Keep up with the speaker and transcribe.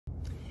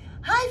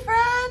Hi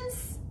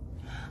friends!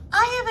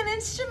 I have an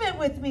instrument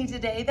with me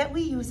today that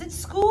we use at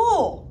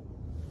school.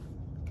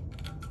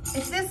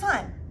 It's this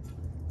one.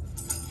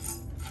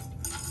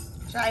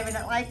 Driving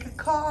it like a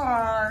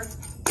car.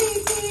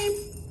 Beep, beep.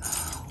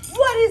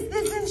 What is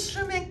this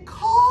instrument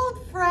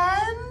called,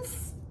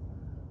 friends?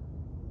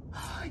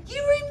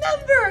 You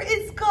remember,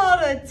 it's called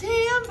a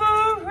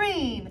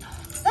tambourine.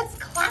 Let's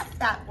clap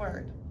that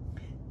word.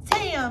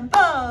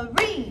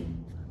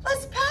 Tambourine.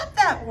 Let's pat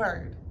that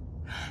word.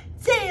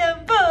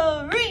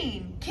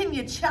 Tambourine. Can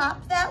you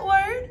chop that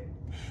word?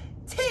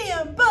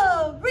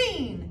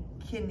 Tambourine.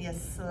 Can you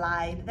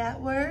slide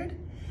that word?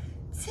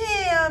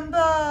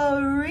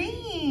 Tambourine.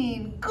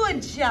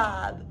 Good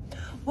job.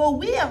 Well,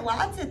 we have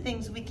lots of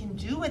things we can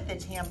do with the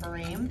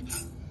tambourine.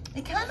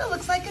 It kind of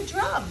looks like a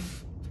drum,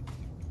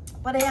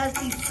 but it has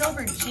these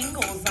silver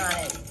jingles on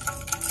it.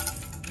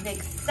 It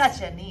makes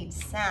such a neat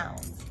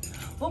sound.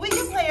 Well, we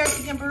can play our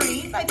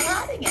tambourine by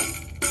patting it.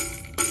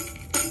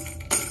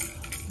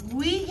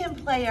 We can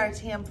play our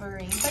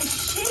tambourine by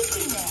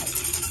shaking it.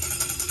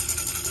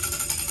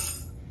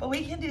 But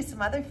we can do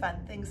some other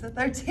fun things with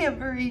our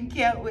tambourine,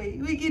 can't we?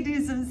 We can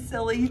do some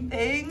silly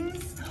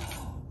things.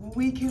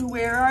 We can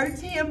wear our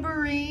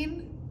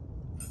tambourine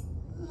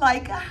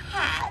like a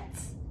hat.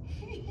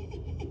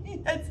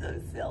 That's so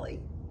silly.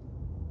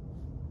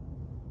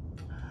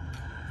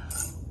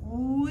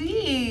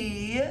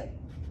 We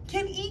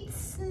can eat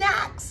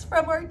snacks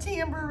from our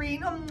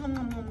tambourine.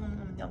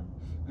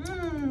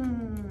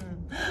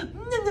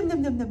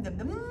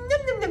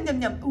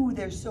 Ooh,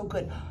 they're so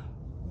good.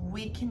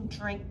 We can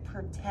drink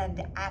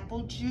pretend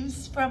apple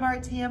juice from our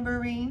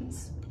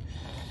tambourines.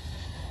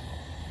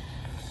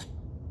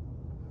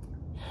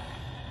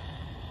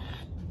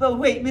 But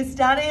wait, Miss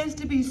Donna has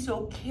to be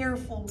so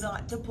careful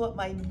not to put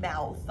my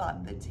mouth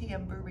on the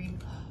tambourine.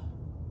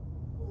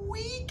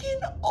 We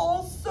can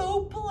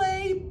also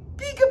play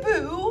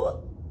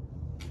peekaboo.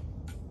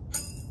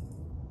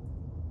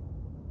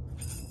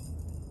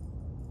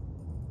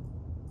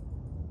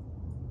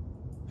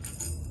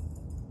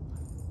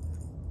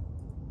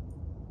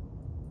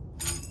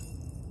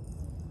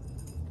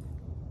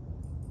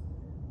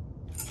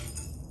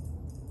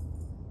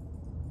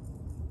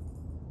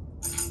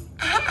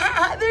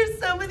 There's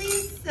so many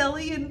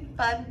silly and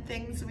fun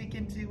things we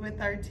can do with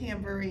our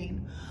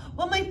tambourine.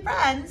 Well, my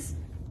friends,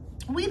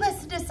 we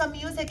listen to some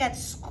music at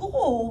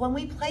school when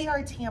we play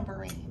our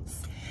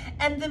tambourines.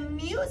 And the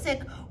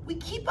music, we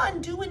keep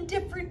on doing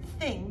different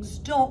things,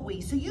 don't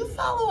we? So you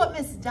follow what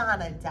Miss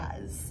Donna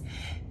does.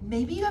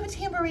 Maybe you have a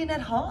tambourine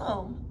at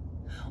home.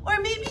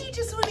 Or maybe you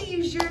just want to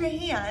use your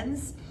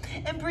hands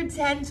and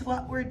pretend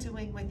what we're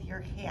doing with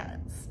your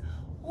hands.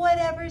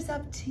 Whatever's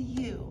up to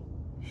you.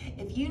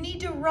 If you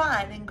need to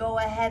run and go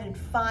ahead and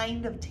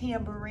find a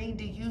tambourine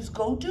to use,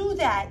 go do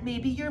that.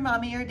 Maybe your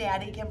mommy or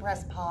daddy can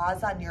press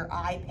pause on your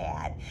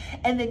iPad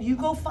and then you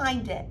go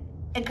find it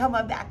and come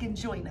on back and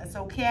join us,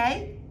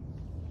 okay?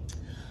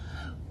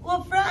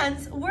 Well,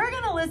 friends, we're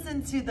gonna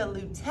listen to the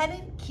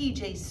Lieutenant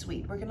KJ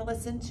Suite. We're gonna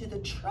listen to the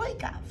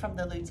Troika from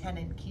the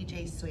Lieutenant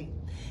KJ Suite.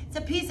 It's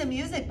a piece of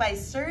music by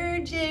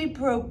Sergei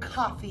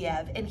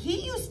Prokofiev, and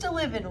he used to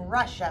live in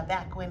Russia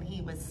back when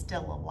he was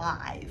still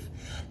alive.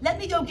 Let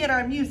me go get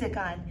our music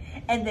on,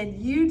 and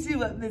then you do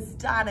what Miss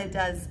Donna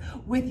does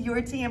with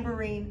your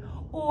tambourine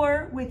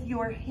or with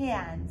your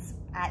hands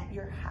at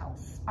your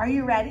house. Are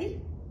you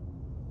ready?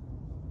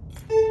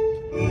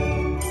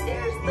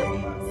 There's the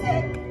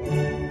music.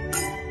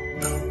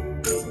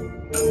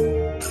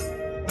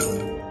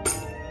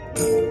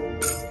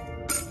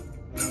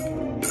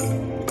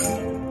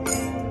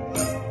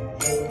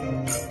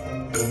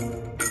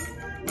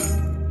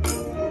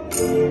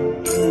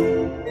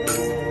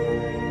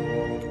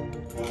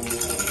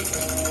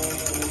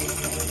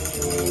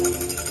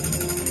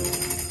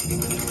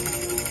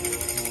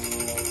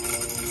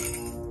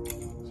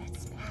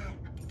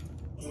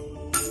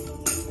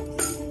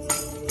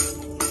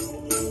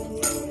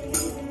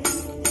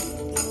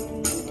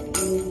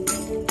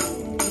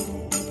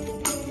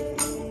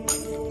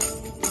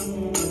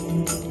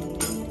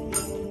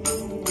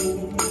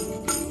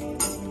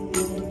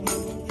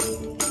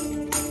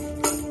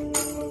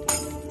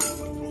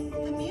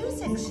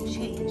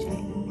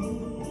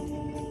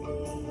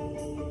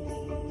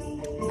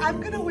 I'm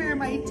gonna wear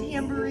my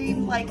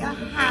tambourine like a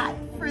hat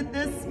for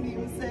this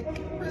music,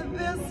 for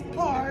this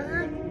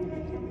part.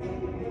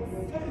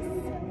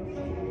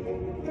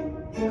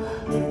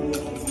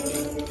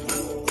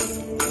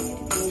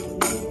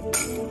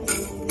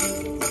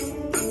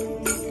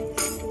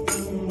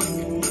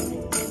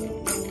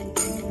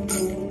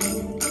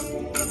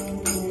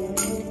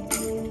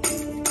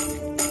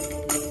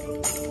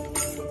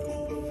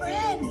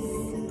 Friends,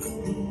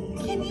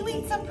 can you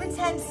eat some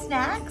pretend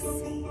snacks?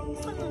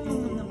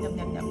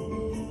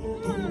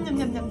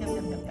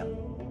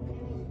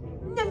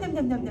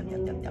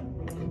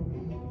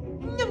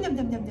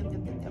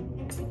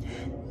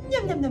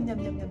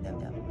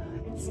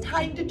 It's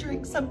time to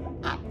drink some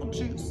apple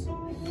juice.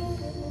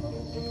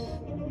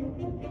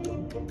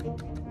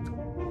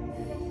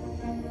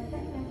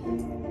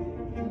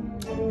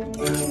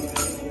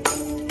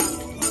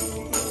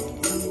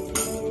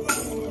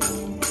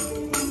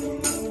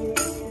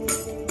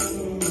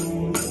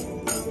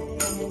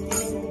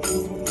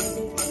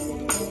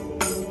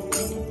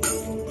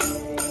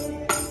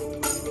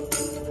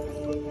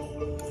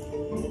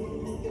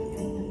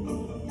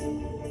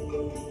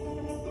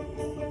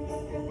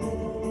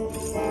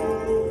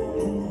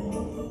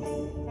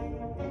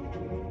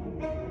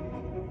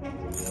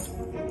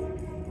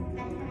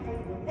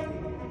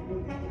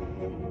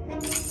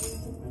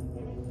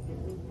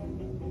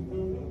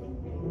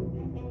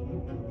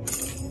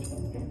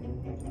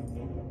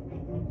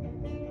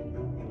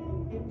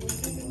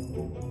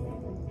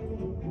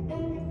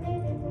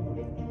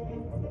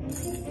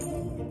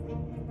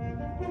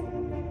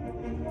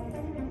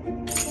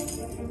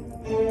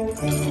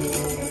 Good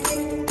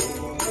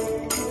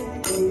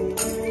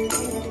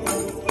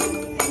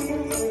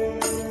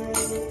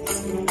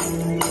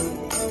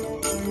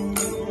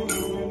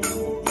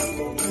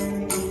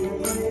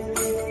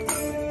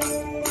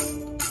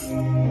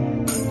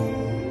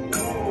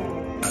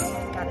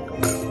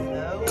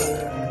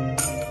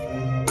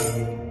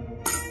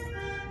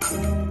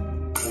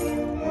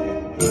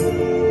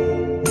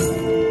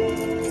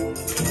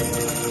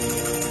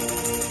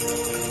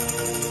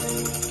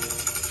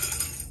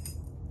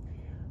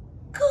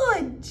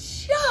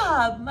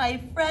job,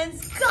 my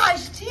friends.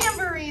 Gosh,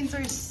 tambourines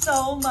are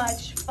so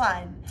much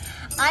fun.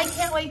 I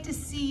can't wait to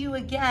see you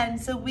again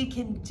so we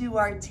can do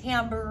our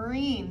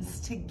tambourines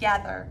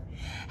together.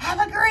 Have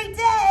a great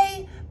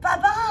day.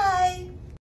 Bye-bye.